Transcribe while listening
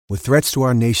With threats to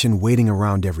our nation waiting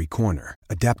around every corner,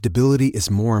 adaptability is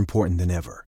more important than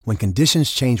ever. When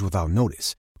conditions change without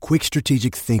notice, quick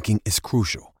strategic thinking is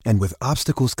crucial. And with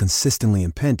obstacles consistently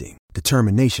impending,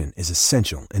 determination is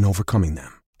essential in overcoming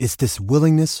them. It's this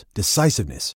willingness,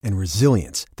 decisiveness, and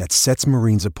resilience that sets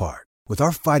Marines apart. With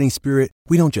our fighting spirit,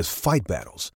 we don't just fight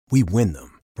battles, we win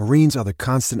them. Marines are the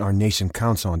constant our nation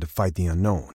counts on to fight the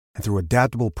unknown. And through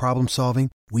adaptable problem solving,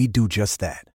 we do just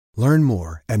that. Learn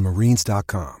more at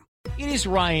marines.com. It is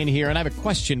Ryan here, and I have a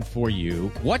question for you.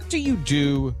 What do you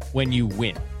do when you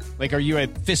win? Like, are you a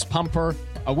fist pumper,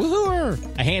 a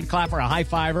woohooer, a hand clapper, a high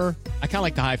fiver? I kind of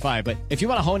like the high five, but if you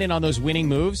want to hone in on those winning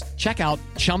moves, check out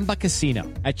Chumba Casino.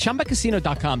 At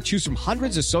ChumbaCasino.com, choose from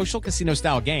hundreds of social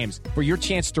casino-style games for your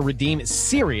chance to redeem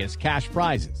serious cash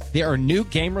prizes. There are new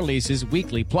game releases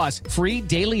weekly, plus free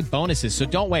daily bonuses, so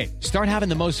don't wait. Start having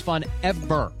the most fun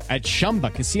ever at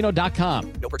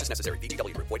ChumbaCasino.com. No purchase necessary.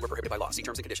 VGW. Void where prohibited by law. See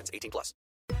terms and conditions. 18+.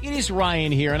 It is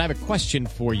Ryan here, and I have a question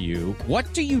for you.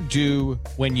 What do you do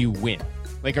when you win?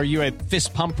 Like, are you a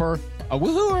fist pumper, a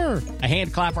woohooer, a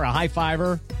hand clapper, a high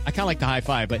fiver? I kind of like the high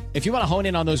five, but if you want to hone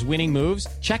in on those winning moves,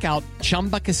 check out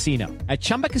Chumba Casino. At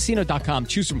ChumbaCasino.com,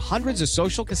 choose from hundreds of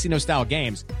social casino-style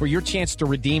games for your chance to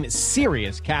redeem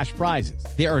serious cash prizes.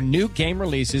 There are new game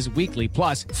releases weekly,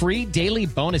 plus free daily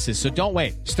bonuses, so don't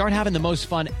wait. Start having the most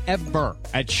fun ever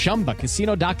at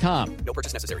ChumbaCasino.com. No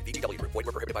purchase necessary. VGW. Void where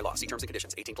prohibited by law. See terms and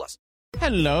conditions. 18+.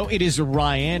 Hello, it is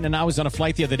Ryan, and I was on a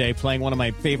flight the other day playing one of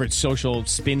my favorite social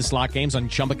spin slot games on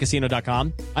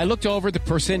ChumbaCasino.com. I looked over at the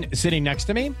person sitting next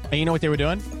to me, and you know what they were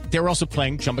doing? They were also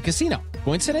playing Chumba Casino.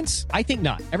 Coincidence? I think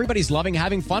not. Everybody's loving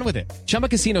having fun with it. Chumba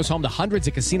Casino is home to hundreds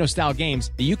of casino-style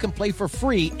games that you can play for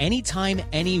free anytime,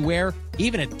 anywhere,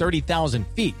 even at 30,000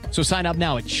 feet. So sign up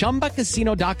now at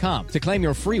ChumbaCasino.com to claim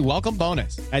your free welcome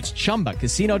bonus. That's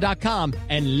ChumbaCasino.com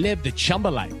and live the Chumba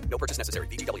life. No purchase necessary.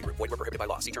 VGW. Void where prohibited by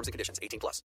law. See terms and conditions.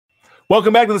 18+.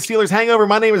 Welcome back to the Steelers Hangover.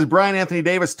 My name is Brian Anthony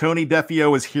Davis. Tony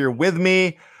Defio is here with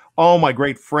me. All my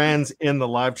great friends in the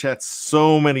live chat.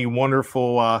 So many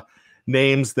wonderful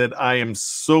names that I am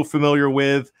so familiar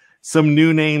with. Some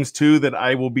new names, too, that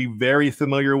I will be very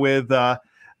familiar with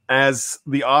as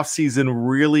the offseason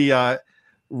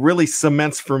really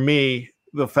cements for me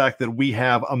the fact that we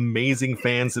have amazing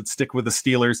fans that stick with the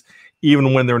Steelers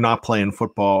even when they're not playing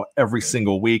football every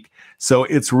single week. So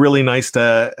it's really nice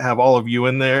to have all of you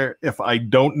in there. If I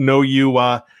don't know you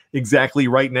exactly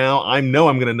right now, I know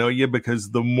I'm going to know you,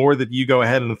 because the more that you go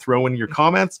ahead and throw in your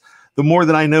comments, the more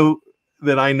that I know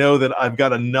that I've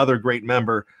got another great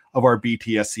member of our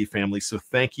BTSC family. So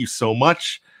thank you so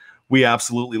much. We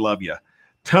absolutely love you.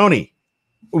 Tony,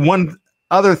 one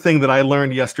other thing that I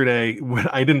learned yesterday when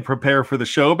I didn't prepare for the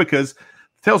show, because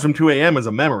Tales from 2 a.m. is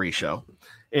a memory show,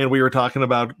 and we were talking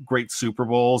about great Super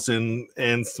Bowls and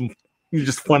some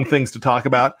just fun things to talk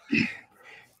about.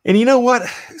 And you know what?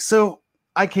 So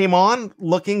I came on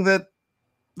looking that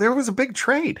there was a big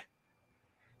trade.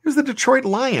 It was the Detroit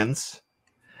Lions.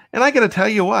 And I got to tell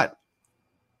you what,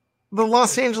 the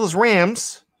Los Angeles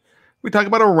Rams, we talk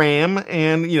about a ram,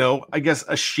 and, I guess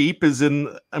a sheep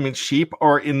sheep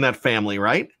are in that family,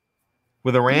 right?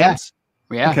 With the Rams?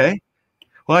 Yeah. Okay.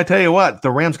 Well, I tell you what,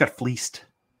 the Rams got fleeced,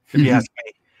 if you ask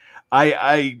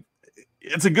me.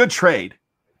 It's a good trade,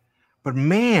 but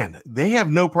man, they have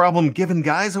no problem giving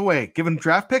guys away, giving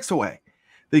draft picks away.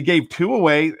 They gave 2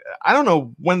 away. I don't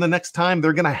know when the next time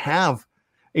they're going to have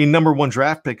a number 1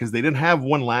 draft pick, because they didn't have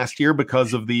one last year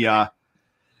because of the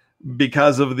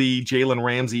Jalen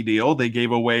Ramsey deal. They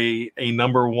gave away a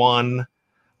number 1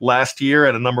 last year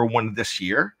and a number 1 this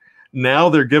year. Now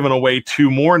they're giving away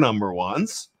 2 more number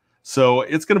 1s. So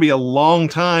it's going to be a long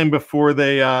time before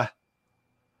they have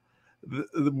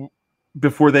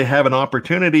an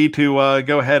opportunity to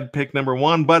go ahead and pick number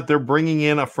 1. But they're bringing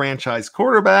in a franchise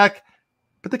quarterback.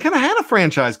 But they kind of had a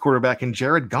franchise quarterback in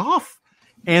Jared Goff,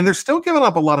 and they're still giving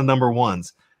up a lot of number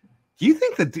 1s. Do you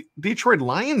think the Detroit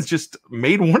Lions just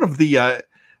made one of the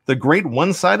great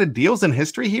one-sided deals in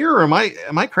history here, or am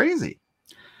I crazy?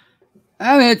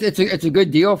 I mean, it's a good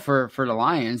deal for the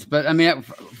Lions, but I mean,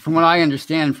 from what I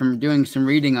understand from doing some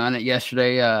reading on it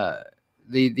yesterday,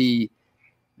 the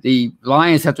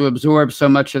Lions have to absorb so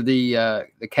much of the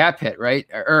cap hit, right?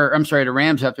 Or I'm sorry, the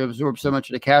Rams have to absorb so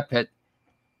much of the cap hit,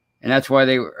 and that's why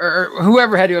or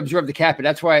whoever had to absorb the cap hit.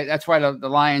 That's why the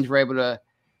Lions were able to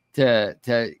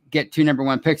get 2 number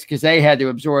 1 picks, because they had to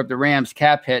absorb the Rams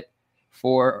cap hit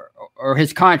or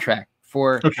his contract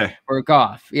for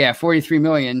Goff. Yeah, $43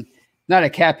 million. Not a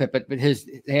cap hit, but they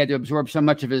had to absorb so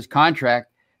much of his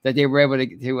contract that they were able to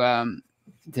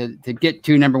get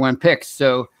 2 number 1 picks.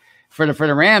 So for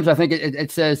the Rams, I think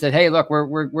it says that, hey, look,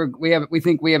 we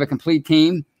think we have a complete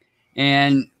team.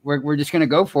 and we're just going to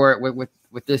go for it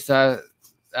with this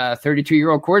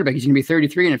 32-year-old quarterback. He's going to be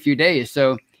 33 in a few days,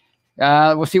 so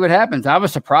we'll see what happens. I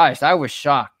was surprised. I was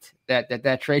shocked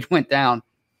that trade went down,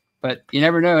 but you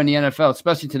never know in the NFL,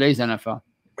 especially today's NFL.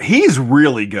 He's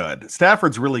really good.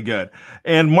 Stafford's really good.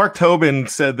 And Mark Tobin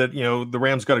said that, the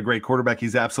Rams got a great quarterback.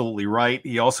 He's absolutely right.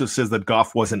 He also says that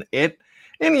Goff wasn't it.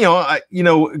 And,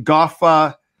 Goff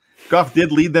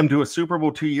did lead them to a Super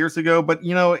Bowl 2 years ago, but,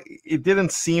 it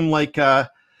didn't seem like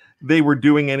they were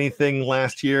doing anything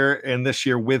last year and this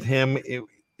year with him.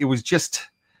 It was just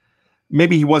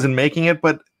maybe he wasn't making it,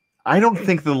 but I don't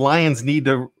think the Lions need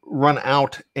to run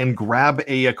out and grab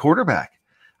a quarterback.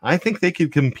 I think they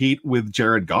could compete with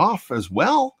Jared Goff as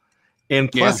well.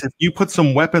 And plus, if you put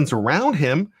some weapons around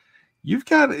him, you've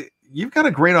got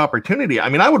a great opportunity. I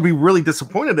mean, I would be really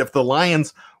disappointed if the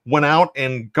Lions went out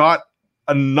and got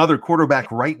another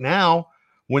quarterback right now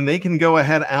when they can go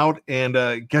ahead out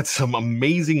and get some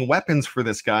amazing weapons for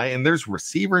this guy. And there's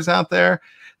receivers out there.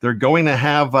 They're going to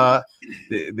have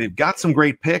they've got some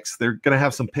great picks. They're going to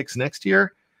have some picks next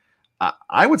year.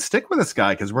 I would stick with this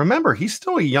guy because remember, he's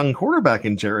still a young quarterback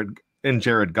in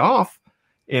Jared Goff.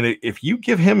 And if you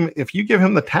give him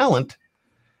the talent,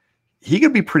 he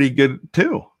could be pretty good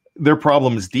too. Their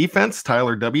problem is defense,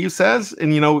 Tyler W. says,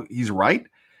 and he's right.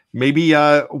 Maybe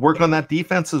work on that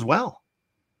defense as well.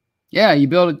 Yeah,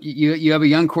 you have a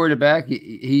young quarterback.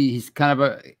 He's kind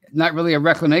of not really a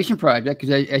reclamation project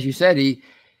because, as you said,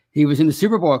 he was in the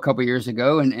Super Bowl a couple years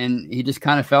ago, and he just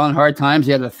kind of fell in hard times.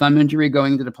 He had a thumb injury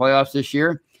going into the playoffs this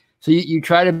year. So you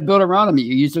try to build around him.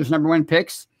 You use those number one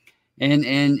picks,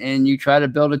 and you try to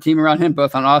build a team around him,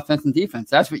 both on offense and defense.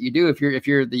 That's what you do if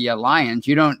you're the Lions.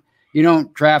 You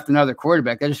don't draft another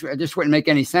quarterback. That just wouldn't make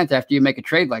any sense after you make a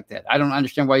trade like that. I don't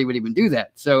understand why you would even do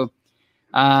that. So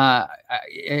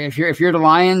if you're the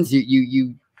Lions,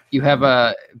 you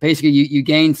have basically you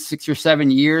gain 6 or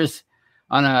 7 years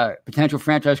on a potential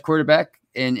franchise quarterback,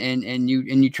 and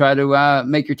you try to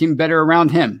make your team better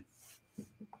around him.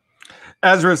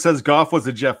 Ezra says Goff was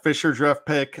a Jeff Fisher draft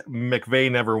pick.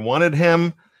 McVay never wanted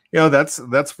him.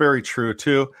 That's very true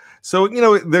too. So,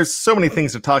 there's so many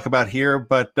things to talk about here,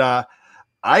 but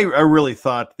I really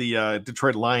thought the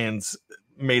Detroit Lions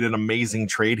made an amazing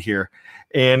trade here.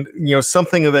 And,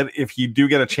 something that if you do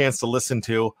get a chance to listen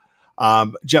to,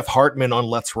 Jeff Hartman on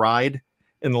Let's Ride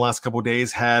in the last couple of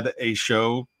days had a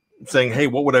show saying, hey,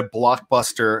 what would a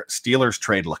blockbuster Steelers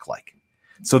trade look like?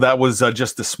 So that was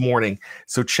just this morning.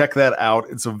 So check that out.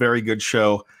 It's a very good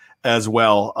show as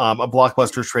well. A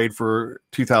blockbuster trade for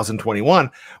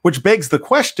 2021, which begs the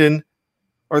question,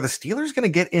 are the Steelers going to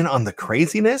get in on the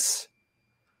craziness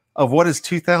of what is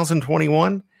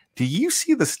 2021? Do you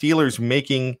see the Steelers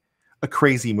making a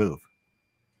crazy move?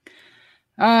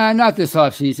 Not this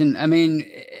offseason. I mean,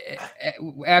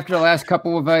 after the last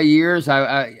couple of years,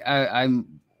 I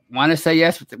want to say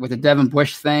yes with the Devin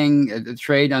Bush thing, the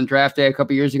trade on draft day a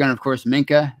couple of years ago, and of course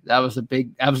Minka. That was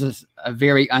a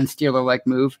very un-Steeler-like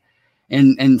move,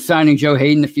 and signing Joe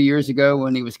Hayden a few years ago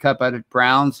when he was cut by the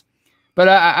Browns. But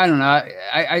I don't know.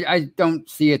 I don't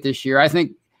see it this year. I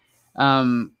think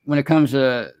when it comes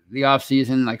to the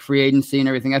offseason, like free agency and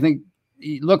everything, I think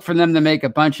you look for them to make a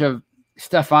bunch of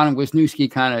Stefan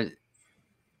Wisniewski kind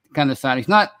of signings,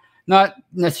 not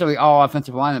necessarily all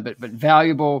offensive linemen, but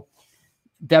valuable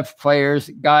depth players,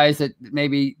 guys that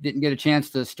maybe didn't get a chance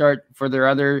to start for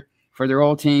their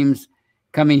old teams,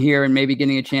 coming here and maybe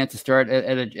getting a chance to start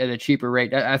at a cheaper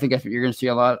rate. I think that's what you're going to see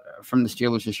a lot from the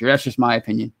Steelers this year. That's just my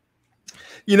opinion.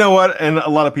 You know what? And a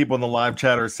lot of people in the live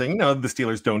chat are saying, the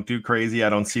Steelers don't do crazy. I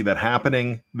don't see that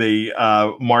happening.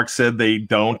 Mark said they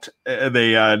don't.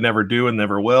 They never do and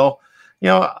never will.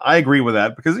 I agree with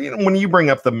that because when you bring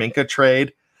up the Minka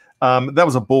trade, that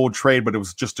was a bold trade, but it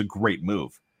was just a great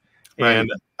move. Right.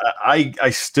 And I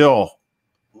still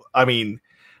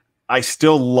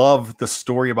love the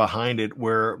story behind it,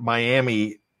 where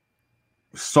Miami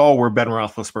saw where Ben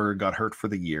Roethlisberger got hurt for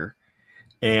the year,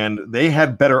 and they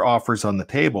had better offers on the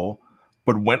table,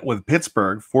 but went with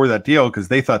Pittsburgh for that deal because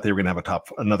they thought they were going to have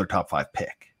another top 5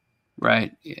 pick.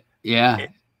 Right. Yeah.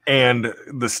 And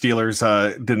the Steelers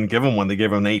didn't give them one. They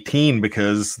gave them 18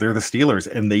 because they're the Steelers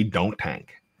and they don't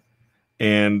tank.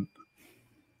 And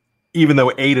even though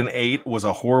 8-8 was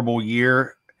a horrible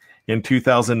year in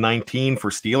 2019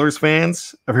 for Steelers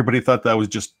fans, everybody thought that was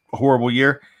just a horrible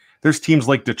year. There's teams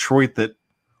like Detroit that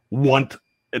want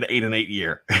an 8-8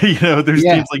 year. There's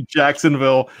teams like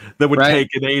Jacksonville that would take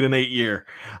an 8-8 year.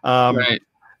 Right.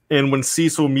 And when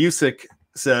Cecil Music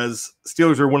says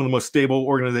Steelers are one of the most stable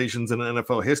organizations in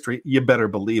NFL history, you better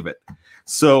believe it.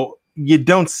 So you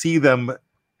don't see them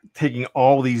taking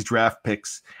all these draft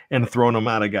picks and throwing them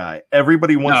at a guy.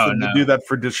 Everybody wants them to do that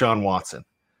for Deshaun Watson.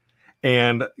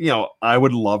 And, I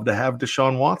would love to have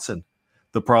Deshaun Watson.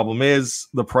 The problem is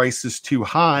the price is too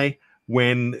high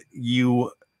when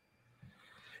you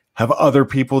have other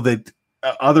people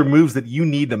other moves that you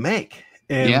need to make.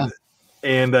 And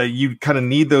you kind of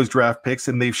need those draft picks,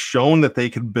 and they've shown that they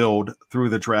can build through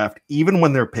the draft, even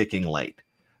when they're picking late.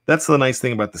 That's the nice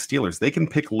thing about the Steelers. They can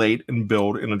pick late and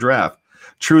build in a draft.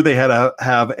 True, they had to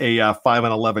have a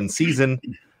 5-11 season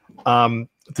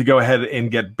to go ahead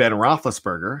and get Ben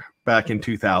Roethlisberger back in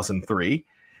 2003.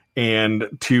 And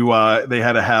they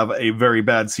had to have a very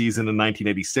bad season in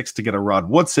 1986 to get a Rod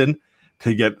Woodson,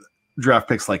 to get draft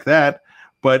picks like that.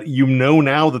 But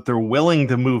now that they're willing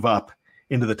to move up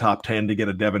into the top 10 to get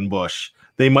a Devin Bush.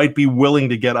 They might be willing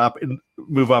to get up and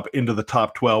move up into the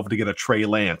top 12 to get a Trey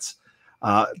Lance,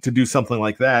 to do something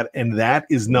like that. And that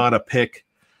is not a pick.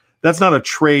 That's not a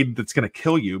trade that's going to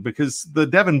kill you, because the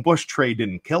Devin Bush trade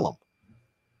didn't kill him.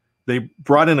 They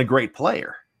brought in a great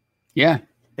player. Yeah.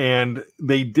 And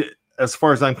they did, as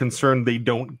far as I'm concerned, they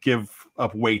don't give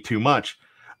up way too much.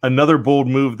 Another bold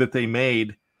move that they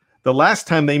made, the last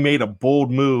time they made a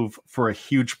bold move for a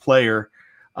huge player,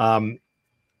 I'm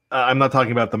not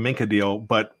talking about the Minka deal,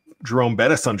 but Jerome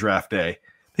Bettis on draft day,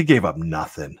 they gave up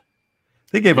nothing.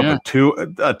 They gave up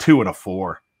a 2 and a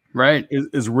 4. Right.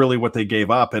 Is really what they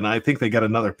gave up. And I think they got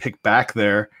another pick back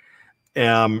there.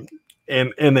 And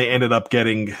they ended up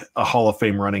getting a Hall of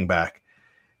Fame running back.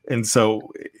 And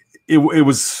so it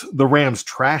was the Rams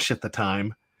trash at the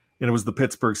time, and it was the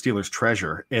Pittsburgh Steelers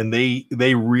treasure. And they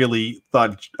really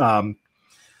thought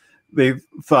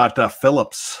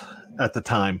Phillips at the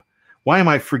time. Why am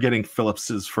I forgetting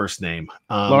Phillips's first name?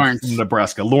 Lawrence.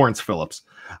 Nebraska, Lawrence Phillips.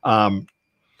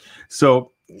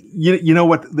 So you know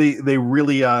what, they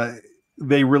really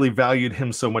valued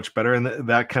him so much better, and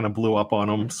that kind of blew up on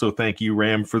him. So thank you,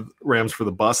 Rams for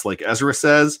the bus, like Ezra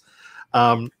says.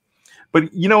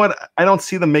 But you know what? I don't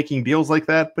see them making deals like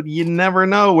that, but you never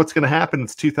know what's going to happen.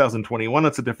 It's 2021.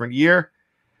 It's a different year.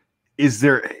 Is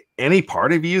there any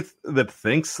part of you that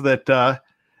thinks that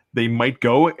they might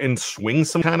go and swing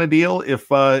some kind of deal if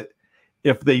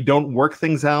they don't work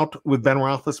things out with Ben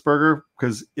Roethlisberger?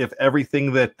 Because if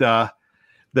everything that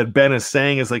Ben is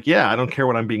saying is like, yeah, I don't care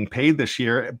what I'm being paid this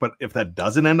year, but if that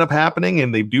doesn't end up happening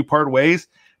and they do part ways,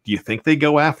 do you think they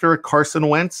go after Carson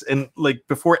Wentz? And like,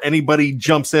 before anybody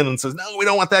jumps in and says, no, we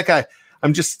don't want that guy,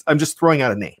 I'm just throwing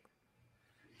out a name.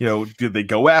 Did they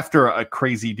go after a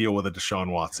crazy deal with a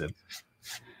Deshaun Watson?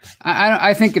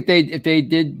 I think if they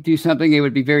did do something, it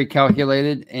would be very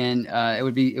calculated, and it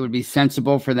would be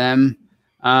sensible for them.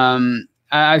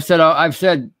 I've said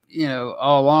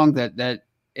all along that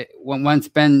once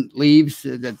Ben leaves,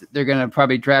 that they're going to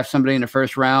probably draft somebody in the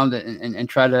first round and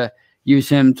try to use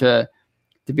him to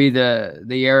be the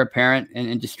heir apparent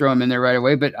and just throw him in there right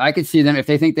away. But I could see them, if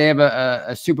they think they have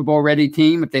a Super Bowl ready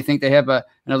team, if they think they have an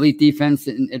elite defense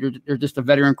and they're just a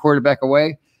veteran quarterback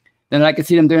away, then I could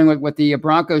see them doing what the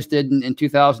Broncos did in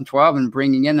 2012 and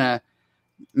bringing in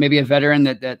maybe a veteran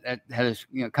that has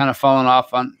kind of fallen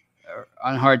off on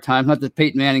hard times. Not that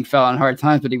Peyton Manning fell on hard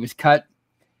times, but he was cut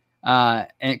and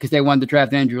because they wanted to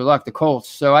draft Andrew Luck, the Colts.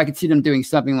 So I could see them doing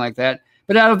something like that.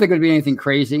 But I don't think it would be anything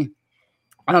crazy.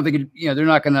 I don't think they're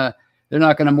not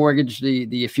gonna mortgage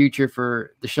the future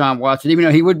for Deshaun Watson, even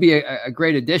though he would be a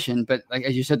great addition. But like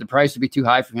as you said, the price would be too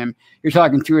high for him. You're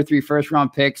talking 2 or 3 first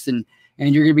round picks, and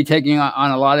you're going to be taking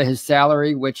on a lot of his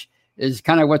salary, which is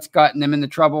kind of what's gotten them into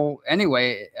trouble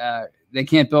anyway. They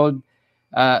can't build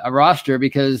a roster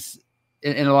because,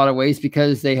 in a lot of ways,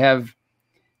 because they have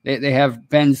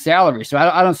Ben's salary. So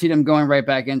I don't see them going right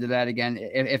back into that again.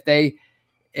 If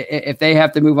they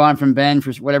have to move on from Ben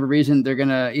for whatever reason, they're going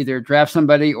to either draft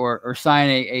somebody or sign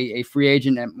a free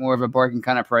agent at more of a bargain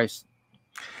kind of price.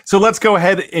 So let's go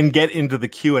ahead and get into the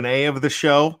Q&A of the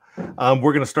show.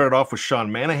 We're going to start it off with Sean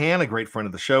Manahan, a great friend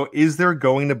of the show. Is there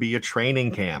going to be a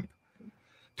training camp?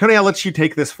 Tony, I'll let you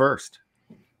take this first.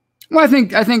 Well, I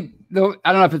think though,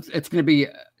 I don't know if it's going to be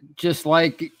just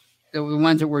like the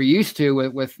ones that we're used to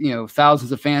with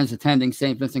thousands of fans attending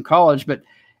St. Vincent College, but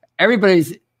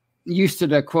everybody's used to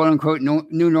the quote unquote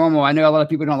new normal. I know a lot of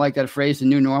people don't like that phrase, the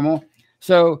new normal.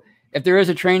 So if there is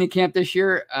a training camp this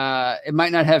year, it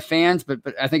might not have fans, but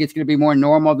I think it's going to be more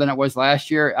normal than it was last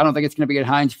year. I don't think it's going to be at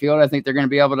Heinz Field. I think they're going to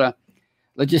be able to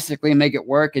logistically make it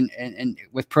work and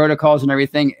with protocols and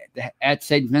everything at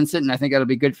St. Vincent. And I think that'll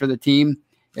be good for the team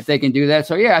if they can do that.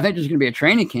 So yeah, I think there's going to be a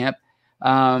training camp.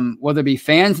 Will there be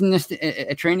fans in this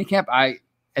a training camp?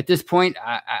 At this point,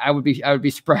 I would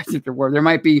be surprised if there were. They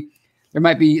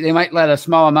might let a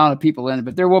small amount of people in,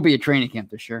 but there will be a training camp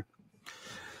this year.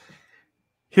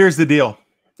 Here's the deal.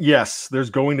 Yes, there's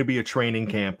going to be a training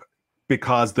camp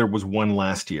because there was one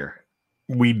last year.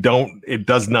 It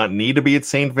does not need to be at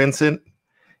St. Vincent.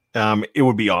 It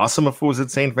would be awesome if it was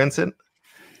at St. Vincent.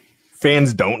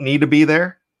 Fans don't need to be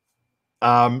there.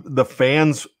 The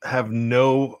fans have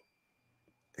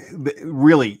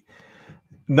really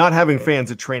not having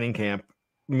fans at training camp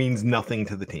means nothing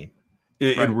to the team.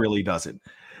 It really doesn't.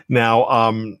 Now,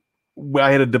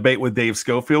 I had a debate with Dave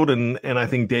Schofield, and I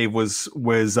think Dave was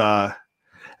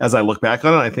as I look back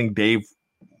on it, I think Dave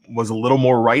was a little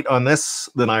more right on this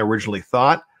than I originally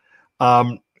thought.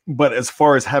 But as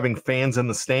far as having fans in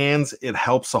the stands, it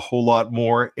helps a whole lot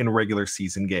more in regular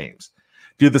season games.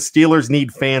 Do the Steelers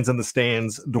need fans in the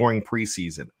stands during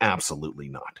preseason? Absolutely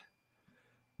not.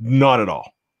 Not at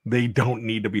all. They don't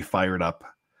need to be fired up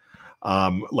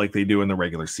like they do in the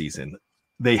regular season.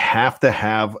 They have to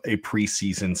have a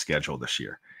preseason schedule this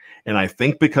year. And I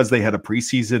think because they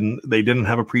didn't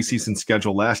have a preseason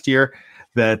schedule last year,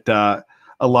 that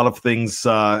a lot of things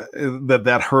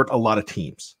that hurt a lot of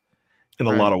teams in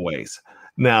a lot of ways.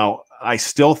 Now, I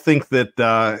still think that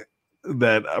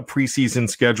that a preseason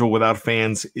schedule without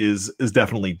fans is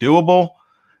definitely doable,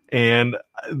 and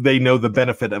they know the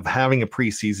benefit of having a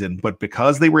preseason. But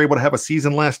because they were able to have a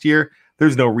season last year,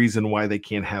 there's no reason why they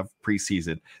can't have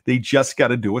preseason. They just got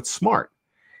to do it smart,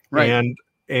 right?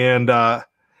 And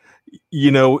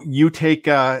you take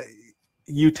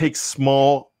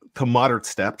small to moderate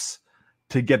steps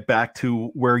to get back to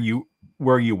where you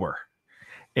were.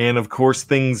 And of course,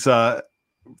 things don't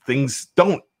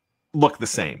look the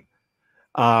same.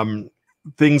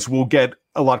 Things will get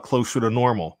a lot closer to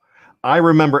normal. I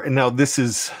remember, and now this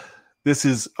is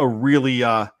a really,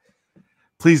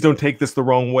 please don't take this the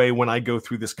wrong way when I go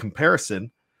through this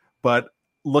comparison, but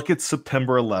look at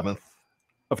September 11th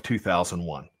of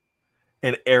 2001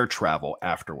 and air travel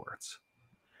afterwards.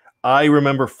 I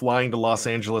remember flying to Los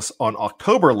Angeles on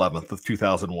October 11th of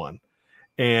 2001.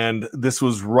 And this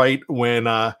was right when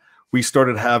we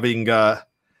started having the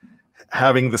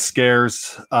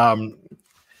scares,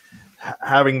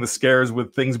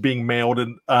 with things being mailed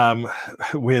and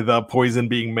with poison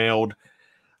being mailed.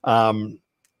 And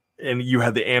you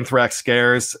had the anthrax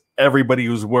scares. Everybody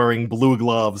was wearing blue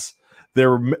gloves.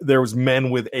 There was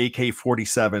men with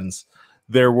AK-47s.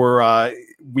 There were I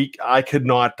could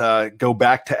not go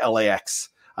back to LAX.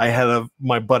 I had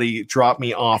my buddy drop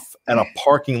me off at a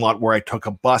parking lot where I took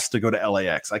a bus to go to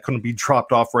LAX. I couldn't be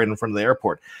dropped off right in front of the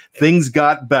airport. Things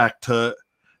got back to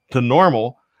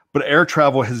normal, but air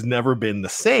travel has never been the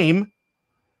same,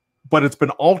 but it's been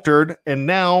altered. And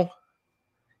now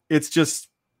it's just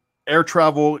air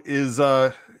travel is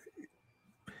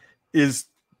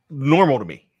normal to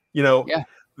me. Yeah.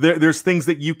 There's things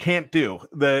that you can't do.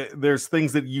 There's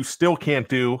things that you still can't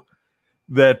do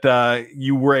that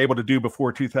you were able to do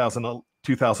before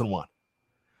 2001.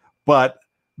 But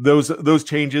those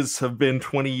changes have been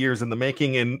 20 years in the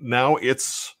making, and now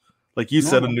it's, like you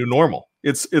said, a new normal.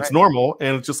 It's right. Normal,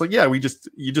 and it's just like, yeah,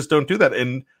 you just don't do that,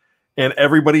 and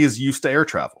everybody is used to air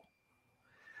travel.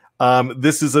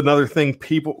 This is another thing.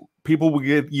 People will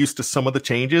get used to some of the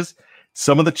changes.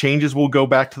 Some of the changes will go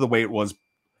back to the way it was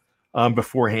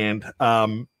beforehand.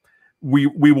 We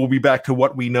will be back to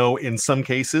what we know in some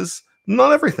cases.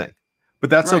 Not everything, but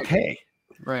that's okay.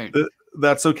 Right.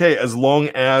 That's okay as long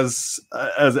as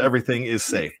everything is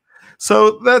safe.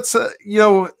 So that's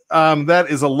that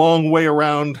is a long way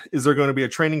around. Is there going to be a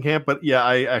training camp? But yeah,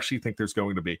 I actually think there's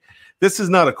going to be. This is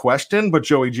not a question, but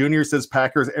Joey Jr. says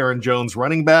Packers Aaron Jones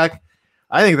running back.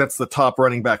 I think that's the top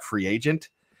running back free agent.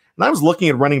 And I was looking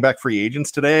at running back free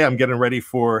agents today. I'm getting ready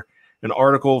for an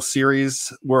article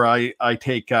series where I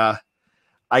take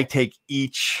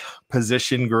each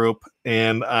position group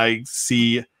and I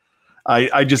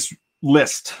just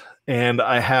list, and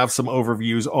I have some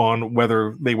overviews on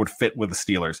whether they would fit with the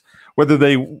Steelers, whether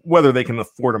they can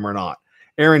afford them or not.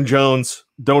 Aaron Jones,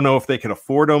 don't know if they can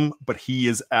afford him, but he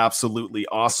is absolutely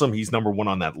awesome. He's number one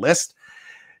on that list.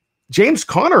 James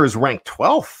Conner is ranked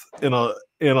 12th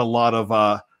in a lot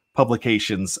of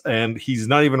publications, and he's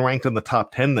not even ranked in the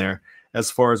top 10 there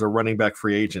as far as a running back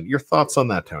free agent. Your thoughts on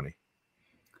that, Tony?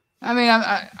 I mean,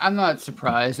 I'm not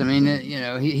surprised. I mean,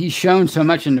 he's shown so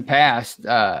much in the past.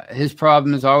 His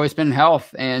problem has always been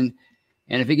health, and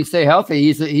if he can stay healthy,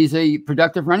 he's a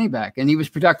productive running back. And he was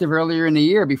productive earlier in the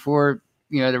year before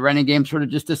the running game sort of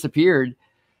just disappeared.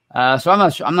 So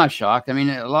I'm not shocked. I mean,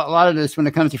 a lot of this when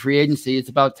it comes to free agency, it's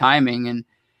about timing, and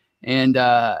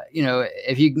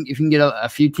if you can get a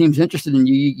few teams interested in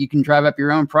you, you can drive up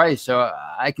your own price. So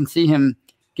I can see him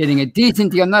getting a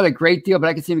decent deal, not a great deal, but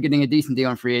I can see him getting a decent deal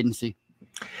on free agency.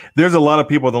 There's a lot of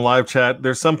people in the live chat.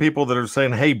 There's some people that are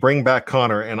saying, "Hey, bring back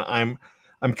Connor," and I'm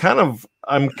kind of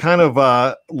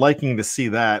liking to see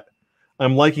that.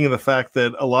 I'm liking the fact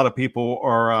that a lot of people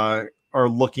are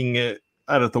looking at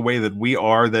it the way that we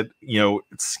are. That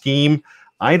scheme.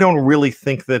 I don't really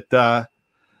think that that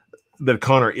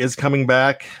Connor is coming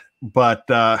back, but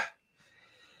I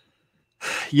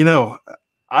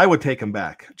would take him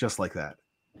back just like that,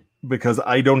 because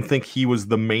I don't think he was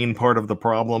the main part of the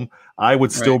problem. I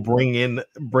would still bring in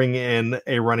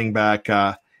a running back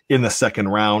in the second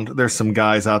round. There's some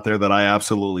guys out there that I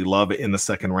absolutely love in the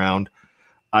second round.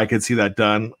 I could see that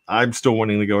done. I'm still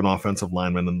wanting to go an offensive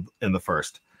lineman in the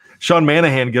first. Sean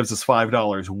Manahan gives us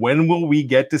 $5. When will we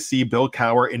get to see Bill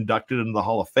Cowher inducted into the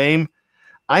Hall of Fame?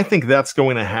 I think that's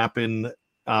going to happen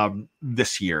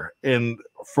this year. And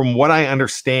from what I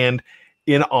understand,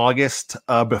 in August,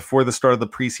 before the start of the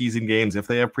preseason games, if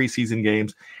they have preseason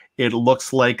games, it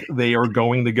looks like they are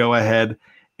going to go ahead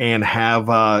and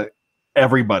have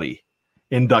everybody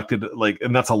inducted.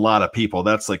 And that's a lot of people.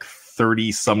 That's like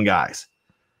 30 some guys,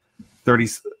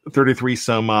 33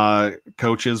 some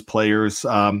coaches, players,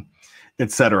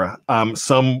 etc.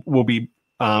 Some will be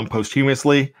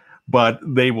posthumously, but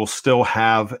they will still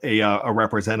have a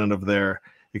representative there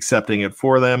accepting it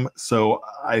for them. So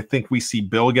I think we see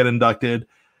Bill get inducted,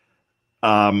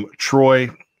 Troy,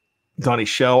 Donnie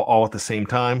Shell, all at the same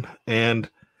time. And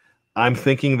I'm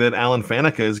thinking that Alan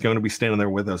Faneca is going to be standing there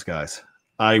with those guys.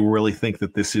 I really think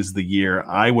that this is the year.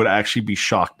 I would actually be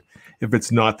shocked if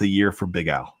it's not the year for Big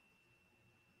Al.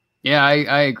 Yeah,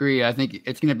 I agree. I think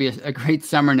it's going to be a great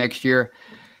summer next year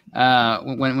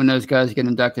when those guys get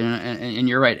inducted. And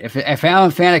you're right. If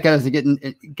Alan Faneca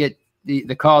doesn't get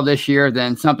the call this year,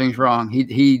 then something's wrong.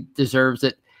 He deserves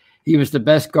it. He was the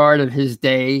best guard of his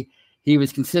day. He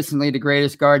was consistently the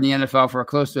greatest guard in the NFL for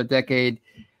close to a decade.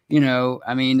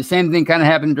 The same thing kind of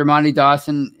happened to Dermontti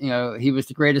Dawson. He was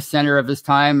the greatest center of his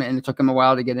time, and it took him a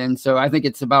while to get in. So I think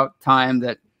it's about time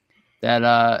that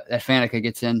Faneca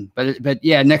gets in. But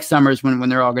yeah, next summer is when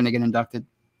they're all going to get inducted.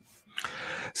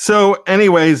 So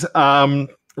anyways,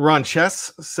 Ron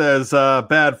Chess says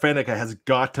bad Faneca has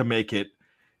got to make it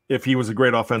if he was a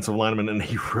great offensive lineman, and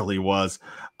he really was.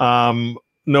 No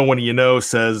one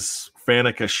says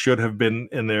Faneca should have been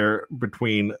in there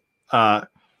between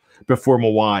before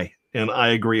Mawai, and I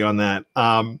agree on that.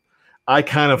 I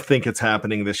kind of think it's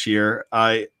happening this year.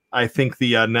 I think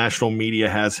the national media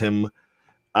has him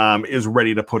is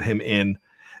ready to put him in.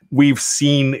 We've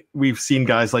seen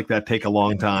guys like that take a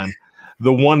long time.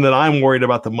 The one that I'm worried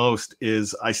about the most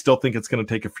is I still think it's going to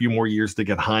take a few more years to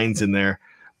get Hines in there,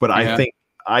 but yeah.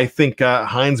 I think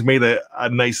Hines made a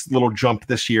nice little jump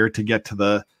this year to get to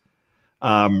the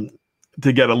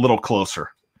to get a little closer.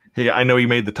 Hey, I know he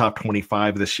made the top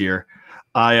 25 this year.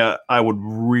 I would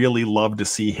really love to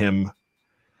see him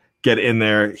get in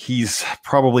there. He's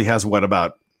probably has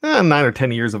about 9 or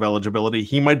 10 years of eligibility.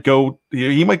 He might go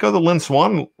the Lynn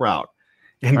Swann route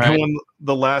and go in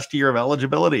the last year of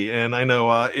eligibility. And I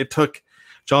know it took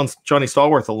Johnny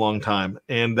Stallworth a long time,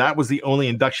 and that was the only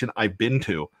induction I've been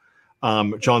to.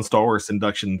 John Stallworth's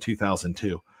induction in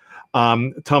 2002.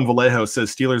 Tom Vallejo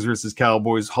says Steelers versus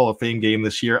Cowboys Hall of Fame game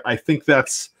this year. I think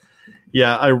that's,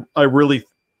 I really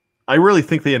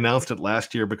think they announced it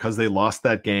last year because they lost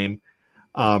that game.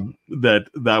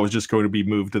 That was just going to be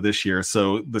moved to this year.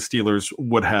 So the Steelers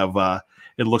would have,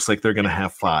 it looks like they're going to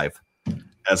have 5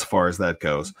 as far as that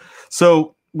goes.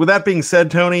 So with that being said,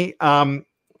 Tony,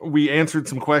 we answered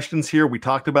some questions here. We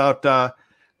talked about the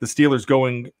Steelers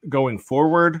going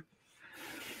forward.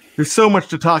 There's so much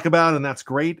to talk about, and that's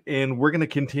great. And we're going to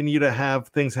continue to have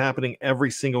things happening every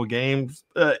single game,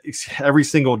 every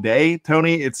single day,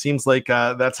 Tony. It seems like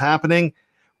that's happening.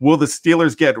 Will the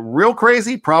Steelers get real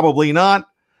crazy? Probably not,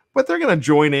 but they're going to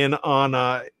join in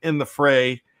on in the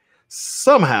fray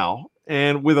somehow,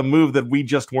 and with a move that we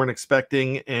just weren't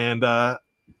expecting. And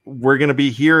we're going to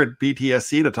be here at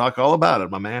BTSC to talk all about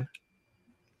it, my man.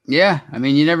 Yeah, I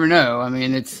mean, you never know. I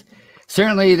mean, it's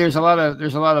certainly there's a lot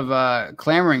of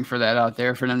clamoring for that out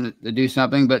there for them to do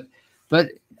something, but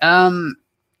we'll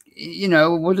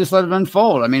just let it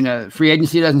unfold. I mean, free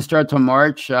agency doesn't start till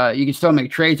March. You can still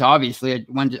make trades, obviously.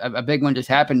 A big one just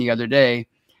happened the other day,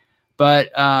 but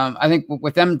I think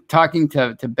with them talking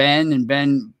to Ben and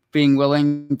Ben being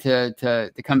willing to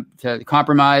come to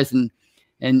compromise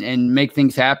and make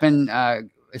things happen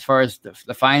as far as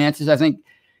the finances, I think.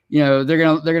 They're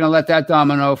gonna let that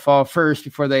domino fall first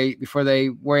before they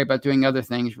worry about doing other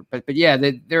things. But yeah,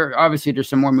 there's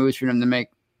some more moves for them to make.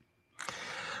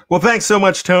 Well, thanks so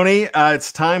much, Tony.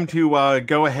 It's time to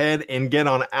go ahead and get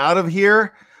on out of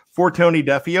here. For Tony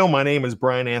Defio, my name is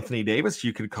Brian Anthony Davis.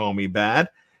 You could call me Bad.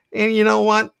 And you know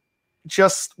what?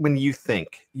 Just when you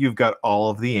think you've got all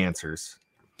of the answers,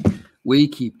 we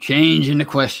keep changing the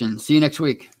question. See you next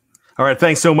week. All right.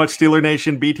 Thanks so much, Steeler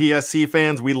Nation, BTSC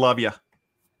fans. We love you.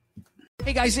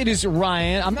 Hey guys, it is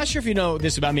Ryan. I'm not sure if you know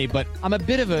this about me, but I'm a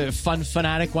bit of a fun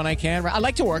fanatic when I can. I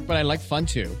like to work, but I like fun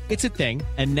too. It's a thing.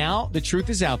 And now the truth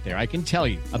is out there. I can tell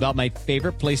you about my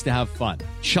favorite place to have fun.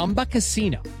 Chumba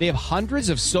Casino. They have hundreds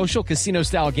of social casino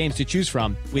style games to choose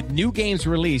from with new games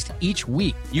released each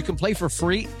week. You can play for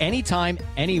free anytime,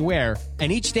 anywhere.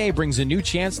 And each day brings a new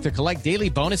chance to collect daily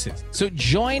bonuses. So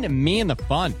join me in the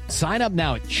fun. Sign up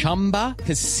now at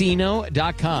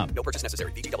ChumbaCasino.com. No purchase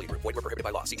necessary. VGW Group. Void where prohibited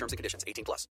by law. See terms and conditions.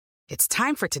 18+. It's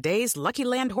time for today's Lucky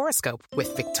Land horoscope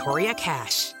with Victoria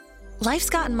Cash.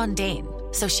 Life's gotten mundane,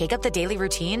 so shake up the daily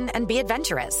routine and be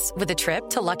adventurous with a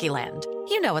trip to Lucky Land.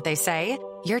 You know what they say.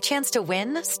 Your chance to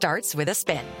win starts with a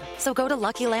spin. So go to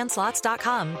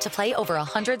LuckyLandSlots.com to play over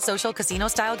 100 social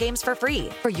casino-style games for free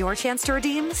for your chance to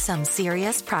redeem some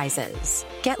serious prizes.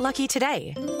 Get lucky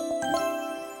today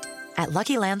at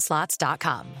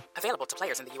LuckyLandSlots.com. Available to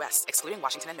players in the U.S., excluding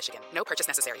Washington and Michigan. No purchase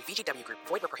necessary. VGW Group.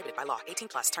 Void where prohibited by law. 18+.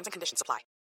 Terms and conditions apply.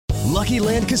 Lucky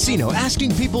Land Casino,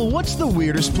 asking people, what's the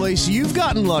weirdest place you've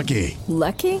gotten lucky?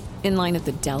 Lucky? In line at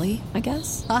the deli, I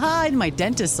guess? Aha, in my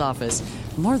dentist's office.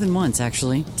 More than once,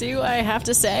 actually. Do I have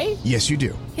to say? Yes, you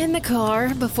do. In the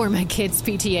car before my kids'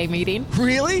 PTA meeting.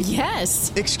 Really?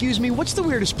 Yes. Excuse me, what's the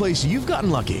weirdest place you've gotten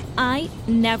lucky? I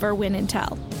never win and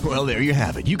tell. Well, there you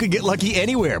have it. You can get lucky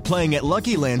anywhere, playing at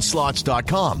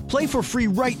LuckyLandSlots.com. Play for free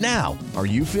right now. Are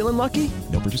you feeling lucky?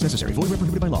 No purchase necessary. Void where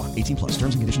prohibited by law. 18+.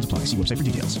 Terms and conditions apply. See website for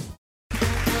details.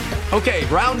 Okay,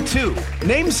 round two.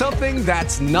 Name something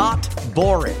that's not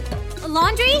boring. A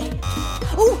laundry?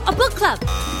 Ooh, a book club.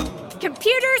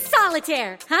 Computer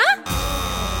solitaire, huh?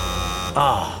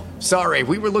 Ah, oh, sorry.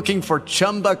 We were looking for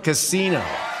Chumba Casino.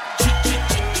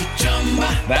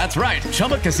 That's right.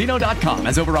 ChumbaCasino.com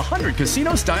has over 100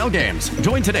 casino-style games.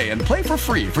 Join today and play for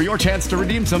free for your chance to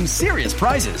redeem some serious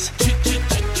prizes.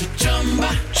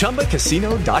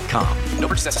 ChumbaCasino.com. No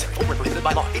purchase necessary. Void where prohibited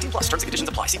by law. 18+. Terms and conditions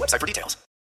apply. See website for details.